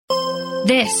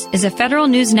This is a Federal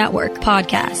News Network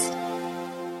podcast.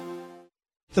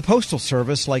 The Postal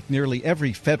Service, like nearly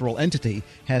every federal entity,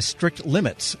 has strict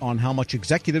limits on how much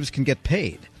executives can get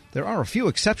paid. There are a few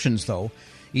exceptions, though.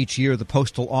 Each year, the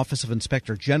Postal Office of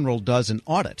Inspector General does an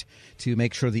audit to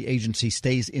make sure the agency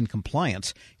stays in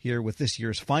compliance. Here with this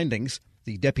year's findings,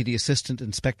 the Deputy Assistant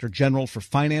Inspector General for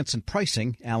Finance and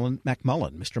Pricing, Alan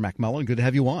McMullen. Mr. McMullen, good to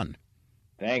have you on.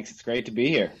 Thanks. It's great to be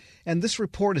here. And this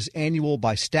report is annual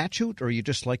by statute, or you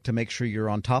just like to make sure you're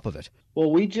on top of it?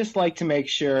 Well, we just like to make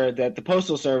sure that the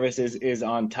Postal Service is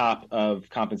on top of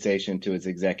compensation to its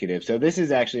executives. So this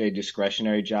is actually a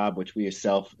discretionary job, which we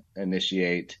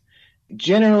self-initiate,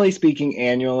 generally speaking,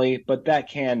 annually, but that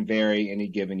can vary any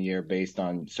given year based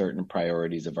on certain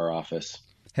priorities of our office.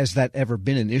 Has that ever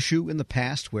been an issue in the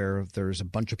past where there's a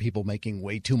bunch of people making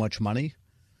way too much money?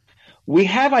 We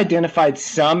have identified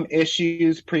some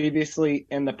issues previously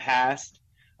in the past,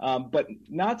 but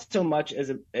not so much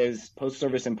as Postal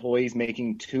Service employees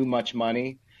making too much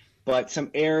money, but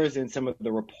some errors in some of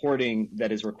the reporting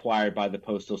that is required by the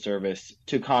Postal Service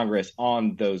to Congress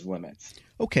on those limits.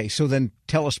 Okay, so then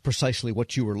tell us precisely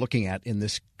what you were looking at in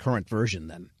this current version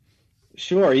then.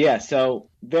 Sure, yeah. So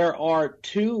there are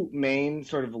two main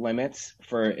sort of limits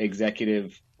for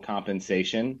executive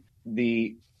compensation.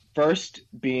 The first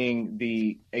being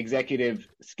the executive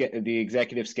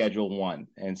Schedule 1.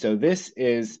 And so this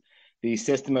is the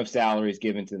system of salaries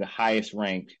given to the highest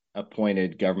ranked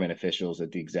appointed government officials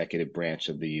at the executive branch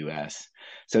of the U.S.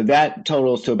 So that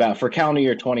totals to about, for calendar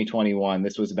year 2021,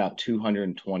 this was about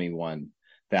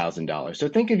 $221,000. So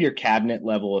think of your cabinet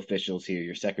level officials here,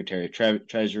 your Secretary of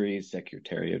Treasury,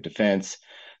 Secretary of Defense.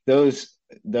 Those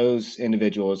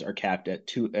individuals are capped at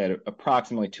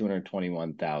approximately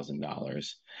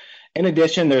 $221,000. In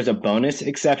addition, there's a bonus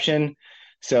exception.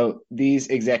 So these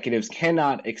executives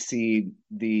cannot exceed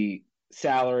the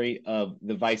salary of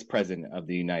the Vice President of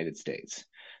the United States.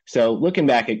 So looking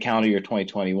back at calendar year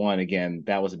 2021, again,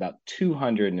 that was about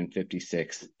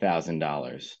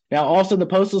 $256,000. Now, also the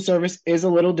Postal Service is a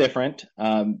little different.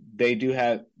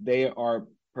 They are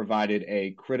provided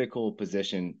a critical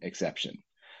position exception.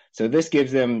 So this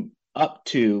gives them up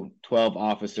to 12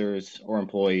 officers or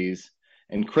employees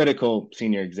in critical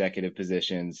senior executive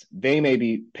positions. They may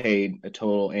be paid a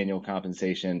total annual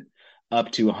compensation up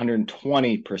to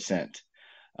 120%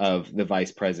 of the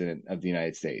Vice President of the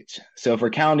United States. So for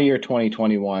calendar year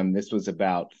 2021, this was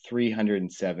about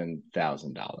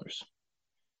 $307,000.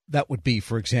 That would be,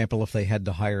 for example, if they had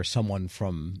to hire someone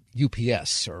from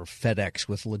UPS or FedEx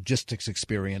with logistics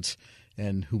experience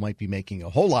and who might be making a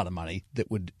whole lot of money,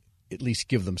 that would at least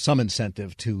give them some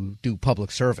incentive to do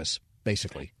public service,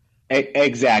 basically.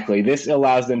 Exactly. This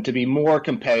allows them to be more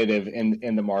competitive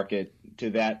in the market to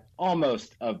that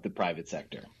almost of the private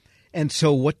sector. And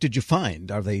so what did you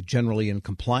find? Are they generally in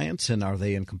compliance, and are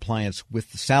they in compliance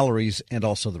with the salaries and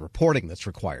also the reporting that's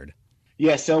required?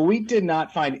 Yeah, so we did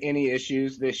not find any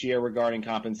issues this year regarding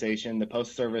compensation. The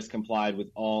Postal Service complied with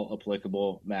all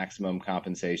applicable maximum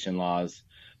compensation laws.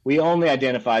 We only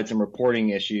identified some reporting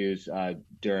issues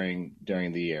during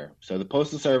the year. So the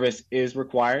Postal Service is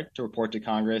required to report to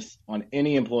Congress on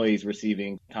any employees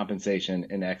receiving compensation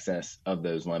in excess of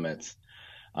those limits.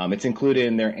 It's included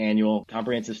in their annual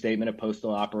comprehensive statement of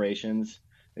postal operations.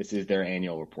 This is their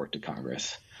annual report to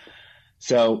Congress.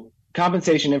 So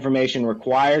compensation information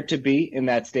required to be in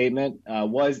that statement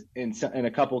was in a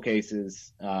couple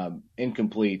cases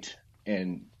incomplete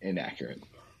and inaccurate.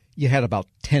 You had about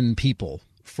 10 people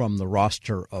from the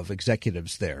roster of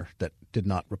executives there that did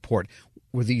not report.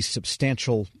 Were these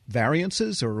substantial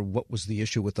variances, or what was the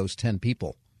issue with those 10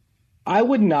 people? I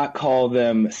would not call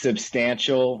them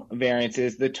substantial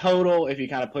variances. The total, if you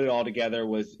kind of put it all together,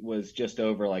 was just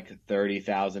over like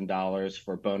 $30,000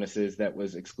 for bonuses that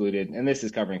was excluded. And this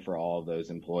is covering for all of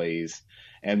those employees.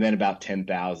 And then about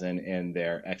 $10,000 in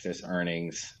their excess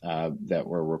earnings that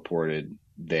were reported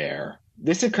there.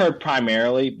 This occurred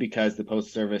primarily because the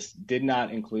Postal Service did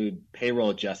not include payroll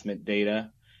adjustment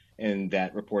data in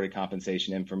that reported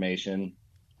compensation information.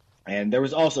 And there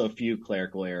was also a few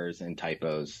clerical errors and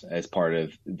typos as part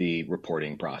of the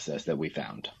reporting process that we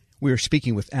found. We're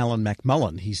speaking with Alan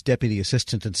McMullen. He's Deputy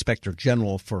Assistant Inspector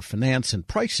General for Finance and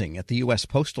Pricing at the U.S.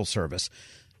 Postal Service.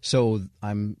 So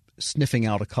I'm sniffing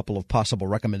out a couple of possible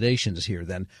recommendations here,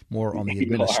 then, more on the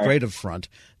administrative front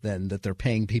than that they're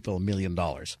paying people $1 million.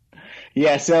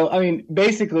 Yeah, so, I mean,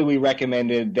 basically we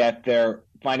recommended that their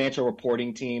financial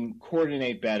reporting team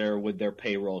coordinate better with their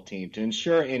payroll team to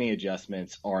ensure any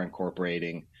adjustments are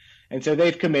incorporating. And so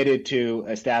they've committed to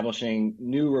establishing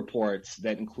new reports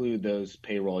that include those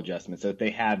payroll adjustments so that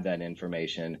they have that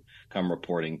information come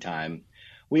reporting time.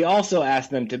 We also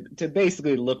asked them to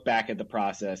basically look back at the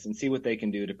process and see what they can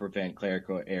do to prevent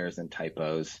clerical errors and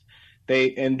typos.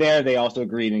 They also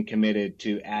agreed and committed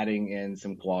to adding in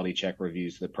some quality check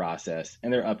reviews to the process,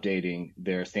 and they're updating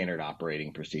their standard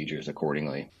operating procedures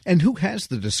accordingly. And who has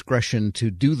the discretion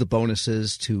to do the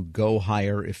bonuses, to go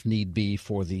higher if need be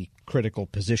for the critical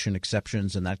position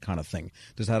exceptions and that kind of thing?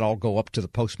 Does that all go up to the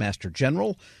Postmaster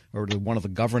General, or do one of the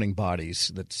governing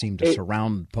bodies that seem to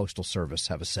surround the Postal Service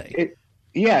have a say?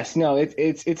 Yes, no,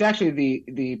 it's actually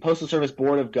the Postal Service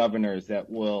Board of Governors that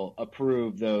will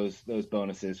approve those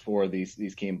bonuses for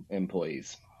these key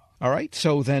employees. All right.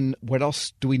 So then what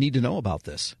else do we need to know about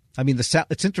this? I mean,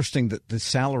 it's interesting that the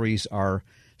salaries are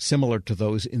similar to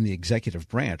those in the executive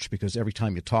branch, because every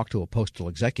time you talk to a postal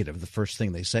executive, the first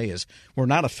thing they say is, we're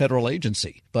not a federal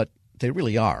agency, but they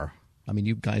really are. I mean,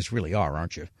 you guys really are,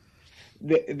 aren't you?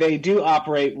 They do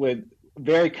operate with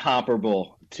very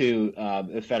comparable to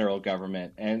the federal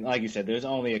government. And like you said, there's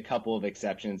only a couple of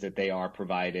exceptions that they are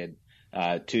provided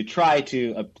to try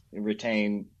to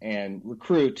retain and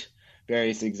recruit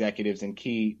various executives in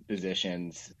key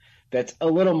positions that's a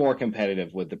little more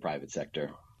competitive with the private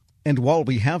sector. And while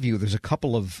we have you, there's a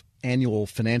couple of annual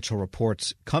financial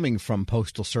reports coming from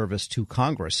Postal Service to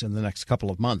Congress in the next couple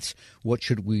of months. What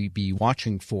should we be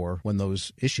watching for when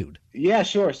those issued? Yeah,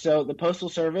 sure. So the Postal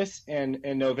Service in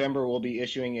November will be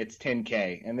issuing its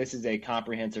 10K, and this is a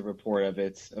comprehensive report of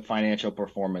its financial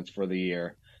performance for the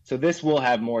year. So this will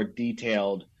have more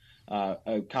detailed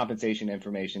compensation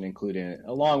information included,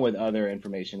 along with other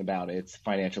information about its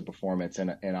financial performance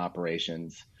and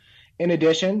operations. In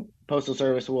addition, Postal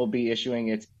Service will be issuing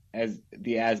its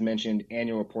as mentioned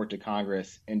annual report to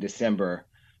Congress in December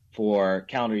for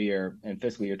calendar year and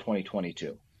fiscal year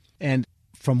 2022. And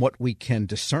from what we can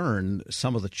discern,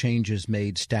 some of the changes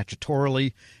made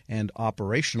statutorily and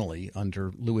operationally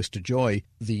under Louis DeJoy,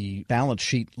 the balance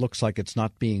sheet looks like it's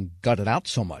not being gutted out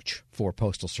so much for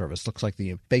Postal Service. Looks like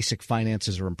the basic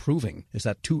finances are improving. Is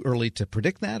that too early to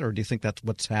predict that, or do you think that's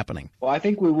what's happening? Well, I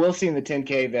think we will see in the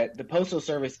 10K that the Postal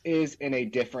Service is in a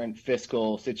different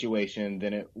fiscal situation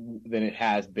than it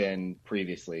has been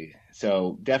previously.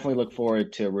 So definitely look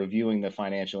forward to reviewing the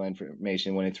financial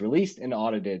information when it's released and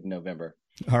audited in November.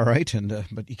 All right,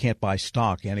 but you can't buy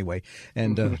stock anyway,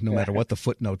 and no matter what the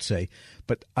footnotes say.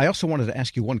 But I also wanted to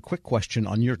ask you one quick question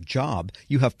on your job.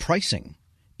 You have pricing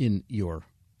in your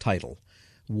title.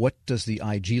 What does the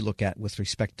IG look at with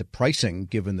respect to pricing,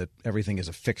 given that everything is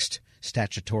a fixed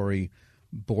statutory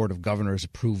Board of Governors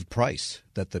approved price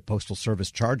that the Postal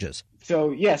Service charges?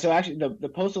 So actually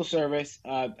the Postal Service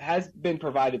has been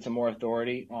provided some more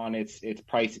authority on its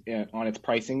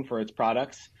pricing for its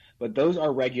products, but those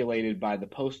are regulated by the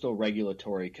Postal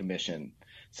Regulatory Commission.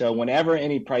 So whenever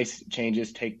any price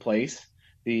changes take place,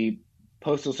 the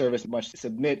Postal Service must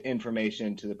submit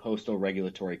information to the Postal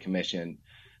Regulatory Commission,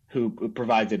 who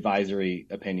provides advisory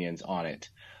opinions on it.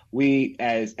 We,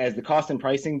 as the Cost and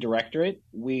Pricing Directorate,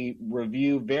 we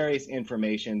review various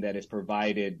information that is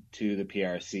provided to the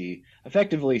PRC.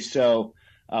 Effectively so,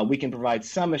 we can provide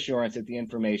some assurance that the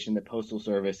information that Postal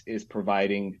Service is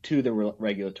providing to the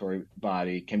regulatory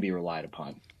body can be relied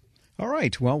upon. All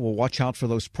right. Well, we'll watch out for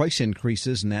those price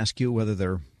increases and ask you whether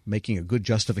they're making a good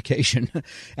justification.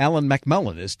 Alan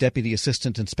McMullen is Deputy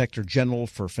Assistant Inspector General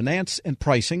for Finance and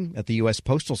Pricing at the U.S.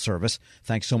 Postal Service.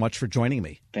 Thanks so much for joining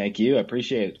me. Thank you. I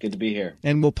appreciate it. Good to be here.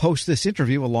 And we'll post this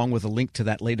interview along with a link to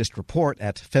that latest report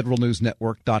at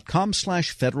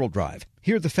federalnewsnetwork.com/Federal Drive.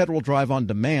 Hear the Federal Drive on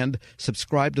demand.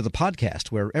 Subscribe to the podcast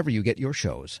wherever you get your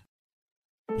shows.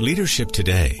 Leadership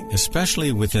today,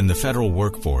 especially within the federal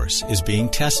workforce, is being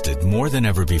tested more than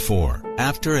ever before.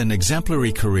 After an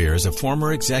exemplary career as a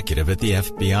former executive at the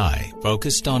FBI,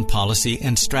 focused on policy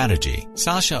and strategy,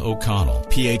 Sasha O'Connell,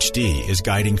 Ph.D., is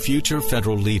guiding future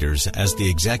federal leaders as the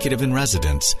executive in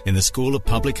residence in the School of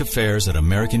Public Affairs at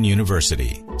American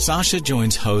University. Sasha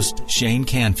joins host Shane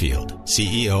Canfield,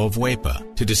 CEO of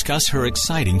WEPA, to discuss her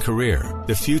exciting career,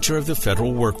 the future of the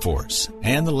federal workforce,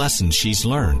 and the lessons she's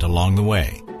learned along the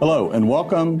way. Hello, and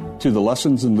welcome to the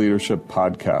Lessons in Leadership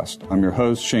podcast. I'm your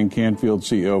host, Shane Canfield,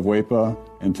 CEO of WEPA,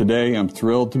 and today I'm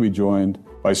thrilled to be joined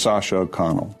by Sasha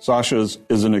O'Connell. Sasha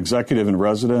is an executive in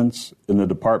residence in the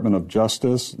Department of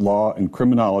Justice, Law, and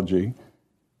Criminology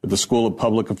at the School of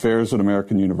Public Affairs at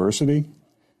American University,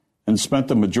 and spent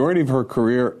the majority of her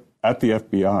career at the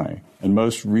FBI, and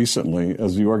most recently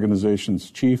as the organization's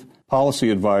Chief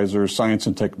Policy Advisor, Science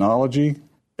and Technology,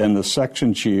 and the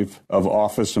Section Chief of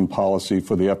Office and Policy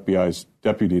for the FBI's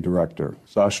Deputy Director.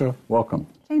 Sasha, welcome.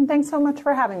 Shane, thanks so much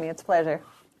for having me. It's a pleasure.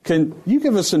 Can you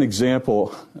give us an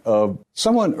example of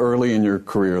someone early in your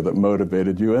career that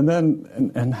motivated you, and then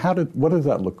what did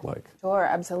that look like? Sure,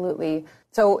 absolutely.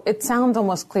 So it sounds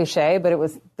almost cliche, but it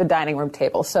was the dining room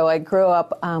table. So I grew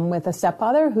up with a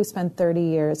stepfather who spent 30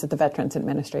 years at the Veterans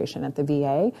Administration at the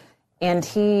VA, and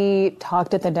he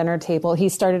talked at the dinner table. He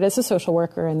started as a social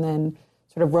worker and then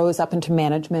sort of rose up into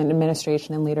management,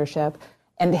 administration, and leadership.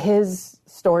 And his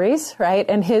stories, right,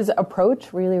 and his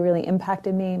approach really, really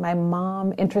impacted me. My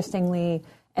mom, interestingly,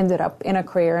 ended up in a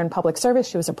career in public service.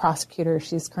 She was a prosecutor.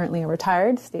 She's currently a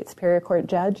retired state superior court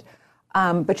judge.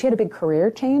 But she had a big career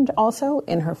change also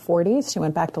in her 40s. She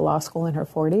went back to law school in her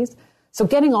 40s. So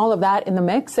getting all of that in the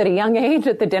mix at a young age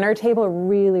at the dinner table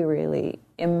really, really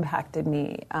impacted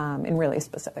me in really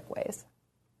specific ways.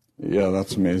 Yeah,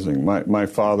 that's amazing. My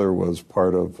father was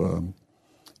part of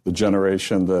the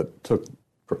generation that took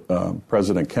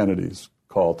President Kennedy's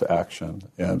call to action.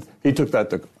 And he took that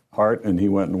to heart, and he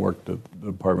went and worked at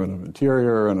the Department of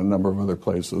Interior and a number of other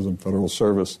places in federal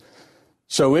service.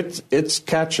 So it's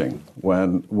catching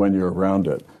when you're around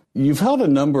it. You've held a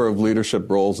number of leadership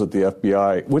roles at the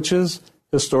FBI, which is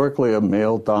historically a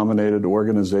male-dominated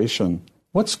organization.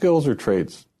 What skills or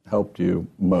traits helped you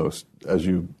most as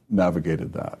you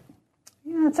navigated that?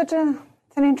 Yeah, it's an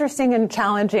interesting and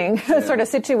challenging sort of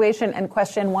situation and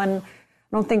question. One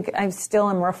I don't think I still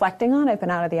am reflecting on. I've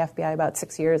been out of the FBI about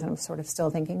 6 years, and I'm sort of still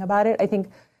thinking about it. I think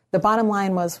the bottom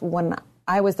line was when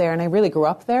I was there, and I really grew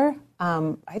up there,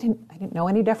 I didn't know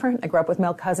any different. I grew up with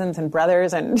male cousins and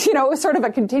brothers, and it was sort of a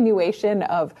continuation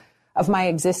of my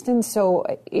existence. So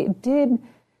it did,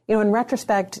 in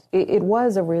retrospect, it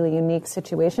was a really unique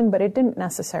situation, but it didn't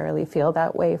necessarily feel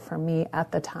that way for me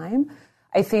at the time.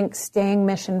 I think staying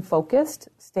mission-focused,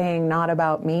 staying not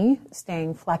about me,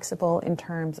 staying flexible in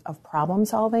terms of problem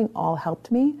solving all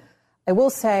helped me. I will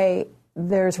say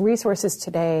there's resources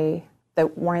today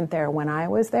that weren't there when I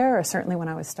was there, or certainly when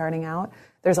I was starting out.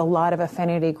 There's a lot of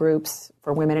affinity groups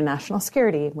for women in national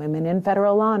security, women in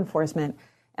federal law enforcement.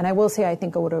 And I will say I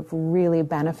think I would have really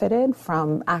benefited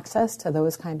from access to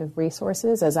those kind of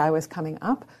resources as I was coming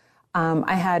up.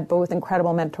 I had both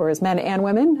incredible mentors, men and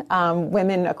women,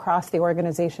 women across the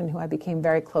organization who I became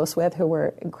very close with, who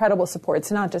were incredible supports,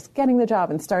 not just getting the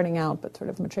job and starting out, but sort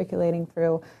of matriculating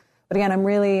through. But again, I'm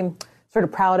really sort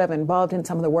of proud of and involved in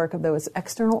some of the work of those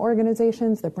external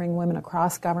organizations that bring women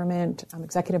across government,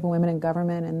 executive women in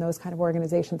government, and those kind of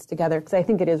organizations together, because I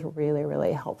think it is really,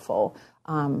 really helpful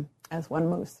as one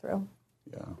moves through.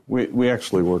 Yeah, we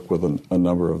actually work with a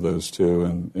number of those too,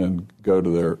 and go to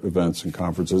their events and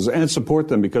conferences and support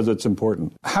them because it's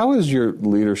important. How has your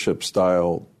leadership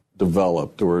style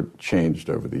developed or changed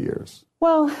over the years?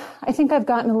 Well, I think I've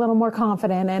gotten a little more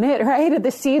confident in it, right?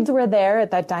 The seeds were there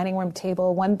at that dining room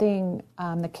table. One thing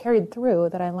that carried through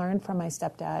that I learned from my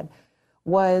stepdad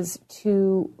was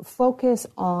to focus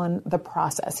on the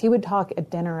process. He would talk at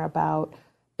dinner about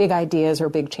big ideas or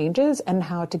big changes and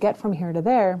how to get from here to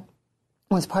there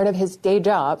was part of his day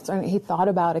job, so he thought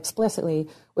about explicitly,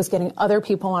 was getting other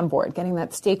people on board, getting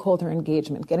that stakeholder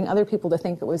engagement, getting other people to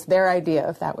think it was their idea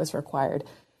if that was required.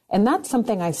 And that's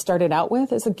something I started out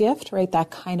with as a gift, right, that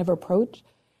kind of approach.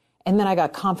 And then I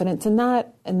got confidence in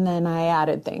that, and then I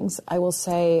added things. I will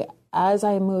say, as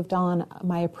I moved on,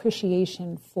 my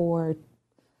appreciation for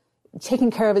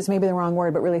taking care of is maybe the wrong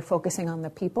word, but really focusing on the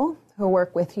people who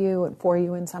work with you and for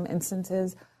you in some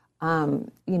instances,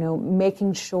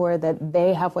 making sure that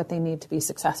they have what they need to be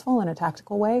successful in a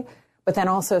tactical way. But then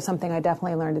also something I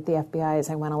definitely learned at the FBI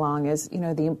as I went along is,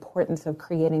 the importance of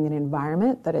creating an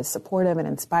environment that is supportive and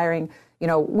inspiring.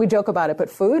 We joke about it,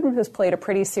 but food has played a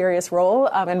pretty serious role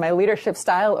in my leadership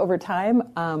style over time.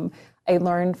 I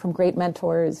learned from great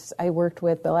mentors. I worked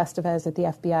with Bill Estevez at the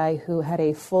FBI, who had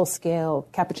a full-scale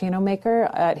cappuccino maker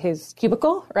at his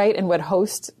cubicle, right, and would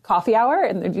host coffee hour,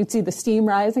 and you'd see the steam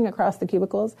rising across the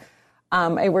cubicles.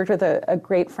 I worked with a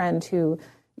great friend who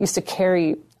used to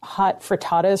carry hot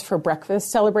frittatas for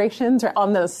breakfast celebrations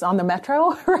on the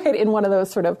metro, right, in one of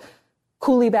those sort of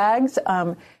coolie bags.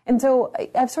 And so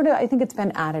I think it's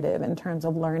been additive in terms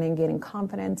of learning, gaining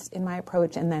confidence in my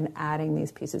approach, and then adding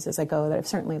these pieces as I go that I've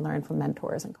certainly learned from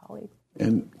mentors and colleagues.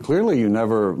 And clearly you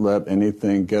never let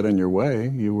anything get in your way.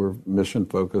 You were mission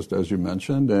focused, as you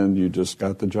mentioned, and you just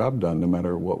got the job done no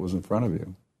matter what was in front of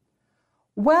you.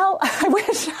 Well, I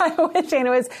wish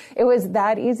it was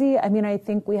that easy. I mean, I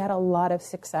think we had a lot of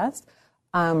success.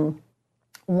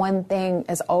 One thing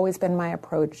has always been my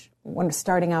approach when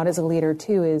starting out as a leader,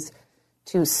 too, is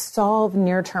to solve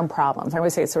near-term problems. I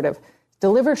always say sort of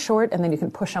deliver short and then you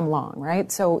can push them long, right?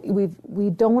 So we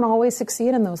don't always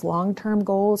succeed in those long-term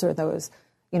goals or those,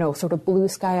 sort of blue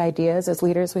sky ideas as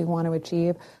leaders we want to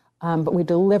achieve. But we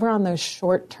deliver on those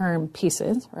short-term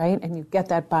pieces, right? And you get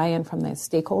that buy-in from the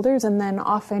stakeholders, and then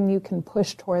often you can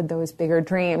push toward those bigger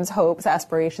dreams, hopes,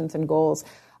 aspirations, and goals.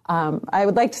 I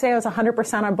would like to say I was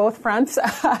 100% on both fronts.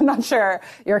 I'm not sure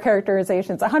your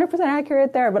characterization's 100%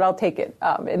 accurate there, but I'll take it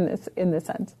in this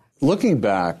sense. Looking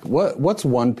back, what's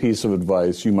one piece of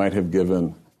advice you might have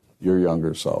given your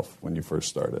younger self when you first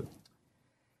started?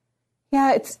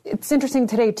 Yeah, it's interesting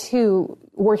today, too,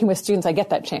 working with students, I get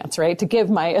that chance, right, to give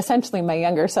essentially my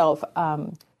younger self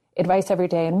advice every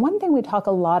day. And one thing we talk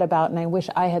a lot about, and I wish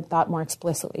I had thought more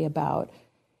explicitly about,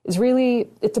 is really,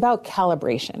 it's about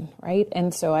calibration, right?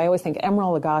 And so I always think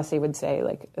Emeril Lagasse would say,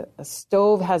 like, a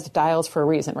stove has dials for a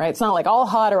reason, right? It's not like all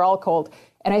hot or all cold.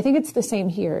 And I think it's the same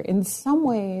here. In some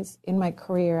ways, in my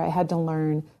career, I had to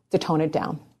learn to tone it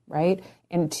down, right?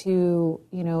 And to,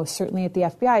 certainly at the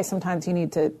FBI, sometimes you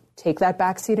need to take that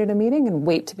backseat at a meeting and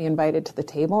wait to be invited to the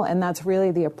table. And that's really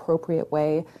the appropriate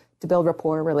way to build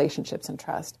rapport, relationships, and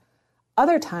trust.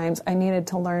 Other times, I needed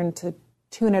to learn to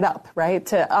tune it up, right?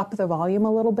 To up the volume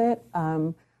a little bit.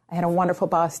 I had a wonderful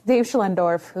boss, Dave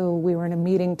Schlendorf, who we were in a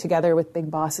meeting together with big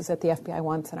bosses at the FBI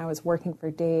once, and I was working for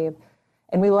Dave.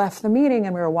 And we left the meeting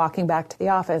and we were walking back to the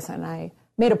office, and I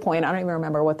made a point. I don't even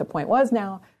remember what the point was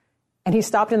now. And he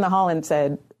stopped in the hall and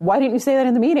said, "Why didn't you say that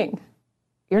in the meeting?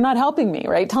 You're not helping me,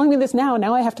 right? Telling me this now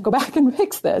I have to go back and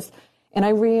fix this." And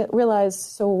I realized,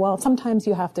 sometimes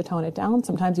you have to tone it down,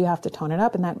 sometimes you have to tone it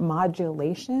up, and that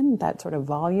modulation, that sort of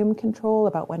volume control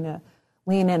about when to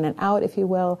lean in and out, if you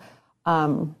will,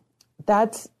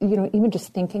 that's, even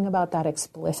just thinking about that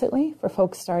explicitly for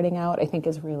folks starting out, I think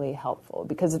is really helpful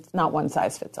because it's not one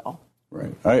size fits all.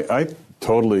 Right. I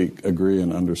totally agree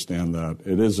and understand that.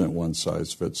 It isn't one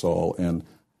size fits all. And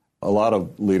a lot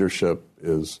of leadership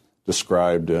is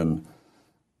described in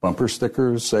bumper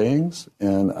stickers, sayings,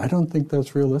 and I don't think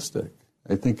that's realistic.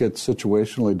 I think it's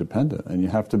situationally dependent, and you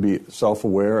have to be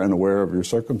self-aware and aware of your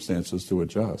circumstances to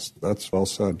adjust. That's well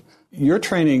said. You're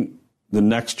training the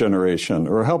next generation,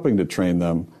 or helping to train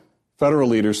them, federal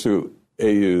leaders through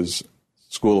AU's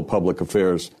School of Public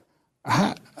Affairs.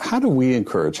 How do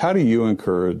you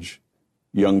encourage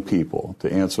young people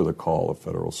to answer the call of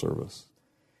federal service?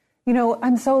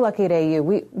 I'm so lucky at AU.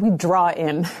 We draw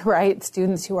in, right,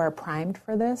 students who are primed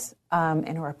for this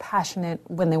and who are passionate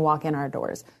when they walk in our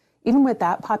doors. Even with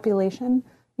that population,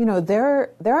 there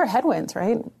are headwinds,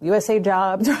 right? USA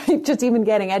jobs, right? Just even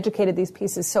getting educated, these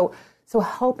pieces. So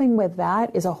helping with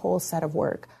that is a whole set of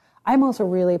work. I'm also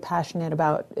really passionate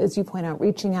about, as you point out,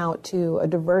 reaching out to a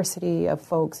diversity of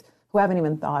folks who haven't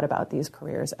even thought about these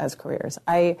careers as careers.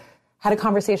 I had a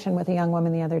conversation with a young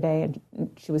woman the other day, and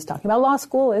she was talking about law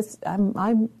school.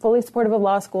 I'm fully supportive of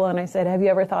law school, and I said, "Have you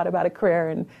ever thought about a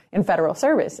career in federal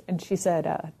service?" And she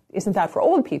said, "Isn't that for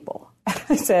old people?"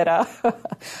 I said,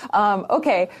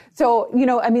 okay. So,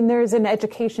 there's an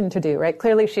education to do, right?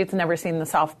 Clearly, she's never seen the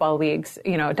softball leagues,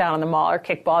 down on the mall, or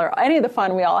kickball, or any of the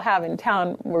fun we all have in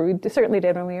town, where we certainly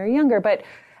did when we were younger. But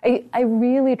I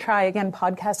really try, again,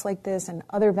 podcasts like this and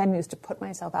other venues, to put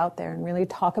myself out there and really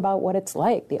talk about what it's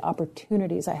like, the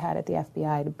opportunities I had at the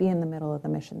FBI to be in the middle of the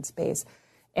mission space,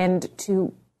 and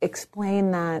to explain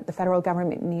that the federal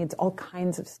government needs all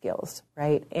kinds of skills,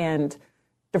 right? And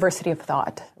diversity of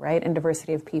thought, right? And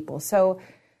diversity of people. So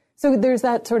there's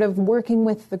that sort of working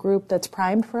with the group that's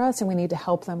primed for us, and we need to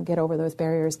help them get over those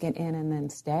barriers, get in, and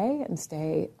then stay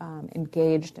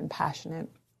engaged and passionate.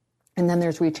 And then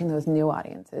there's reaching those new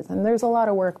audiences. And there's a lot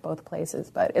of work both places,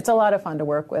 but it's a lot of fun to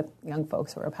work with young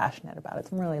folks who are passionate about it.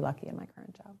 So I'm really lucky in my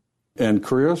current job. And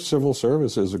career civil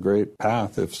service is a great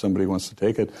path if somebody wants to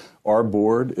take it. Our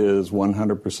board is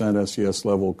 100% SES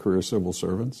level career civil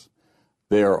servants.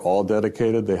 They are all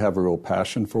dedicated. They have a real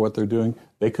passion for what they're doing.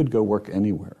 They could go work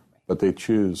anywhere, but they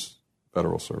choose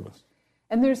federal service.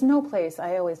 And there's no place,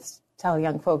 I always tell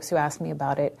young folks who ask me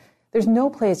about it, there's no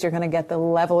place you're going to get the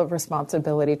level of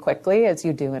responsibility quickly as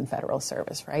you do in federal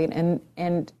service, right?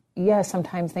 And yes,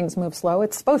 sometimes things move slow.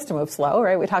 It's supposed to move slow,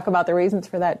 right? We talk about the reasons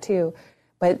for that too.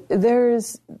 But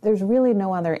there's really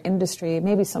no other industry,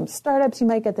 maybe some startups you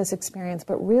might get this experience,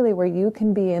 but really where you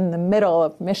can be in the middle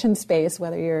of mission space,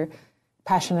 whether you're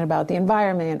passionate about the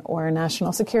environment or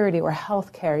national security or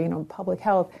healthcare, public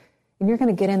health, and you're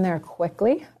going to get in there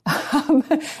quickly and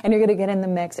you're going to get in the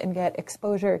mix and get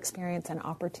exposure, experience, and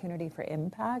opportunity for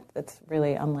impact that's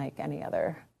really unlike any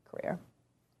other career.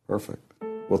 Perfect.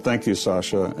 Well, thank you,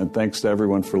 Sasha, and thanks to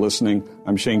everyone for listening.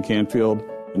 I'm Shane Canfield,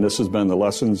 and this has been the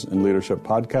Lessons in Leadership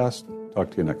podcast. Talk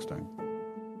to you next time.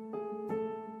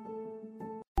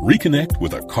 Reconnect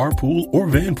with a carpool or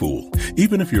van pool.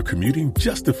 Even if you're commuting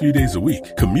just a few days a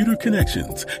week, Commuter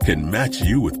Connections can match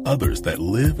you with others that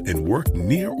live and work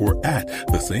near or at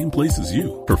the same place as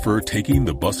you. Prefer taking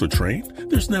the bus or train?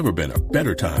 There's never been a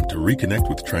better time to reconnect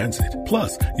with transit.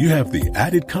 Plus, you have the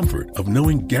added comfort of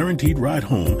knowing Guaranteed Ride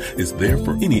Home is there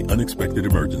for any unexpected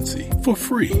emergency for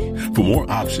free. For more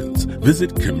options,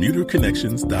 visit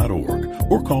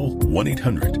commuterconnections.org or call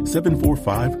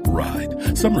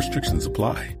 1-800-745-RIDE. Some restrictions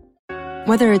apply.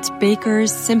 Whether it's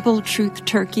Baker's Simple Truth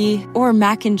Turkey or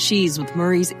mac and cheese with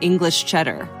Murray's English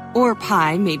Cheddar or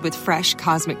pie made with fresh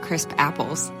Cosmic Crisp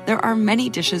apples, there are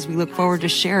many dishes we look forward to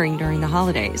sharing during the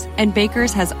holidays. And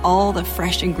Baker's has all the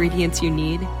fresh ingredients you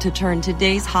need to turn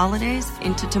today's holidays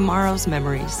into tomorrow's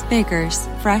memories. Baker's,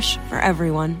 fresh for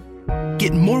everyone.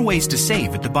 Get more ways to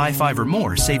save at the Buy 5 or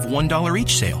More Save $1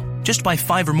 each sale. Just buy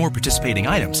 5 or more participating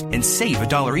items and save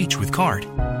 $1 each with card.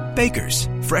 Baker's,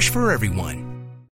 fresh for everyone.